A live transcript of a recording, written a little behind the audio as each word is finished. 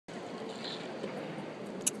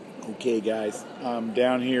Okay, guys, I'm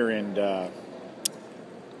down here in a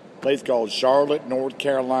place called Charlotte, North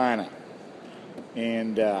Carolina,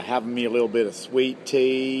 and having me a little bit of sweet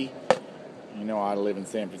tea. You know, I live in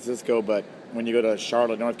San Francisco, but when you go to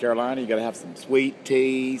Charlotte, North Carolina, you got to have some sweet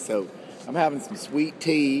tea. So I'm having some sweet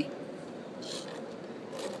tea,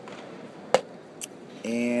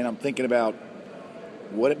 and I'm thinking about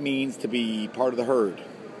what it means to be part of the herd.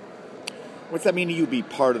 What's that mean to you, be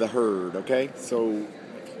part of the herd, okay? So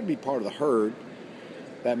if you're going to be part of the herd,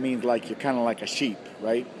 that means like you're kind of like a sheep,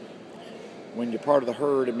 right? When you're part of the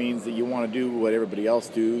herd, it means that you want to do what everybody else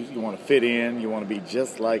does. You want to fit in. You want to be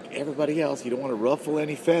just like everybody else. You don't want to ruffle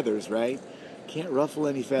any feathers, right? Can't ruffle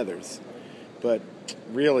any feathers. But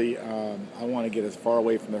really, I want to get as far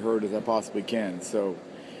away from the herd as I possibly can. So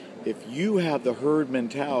if you have the herd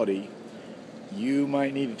mentality, you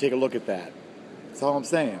might need to take a look at that. That's all I'm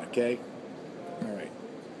saying, okay? All right.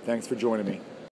 Thanks for joining me.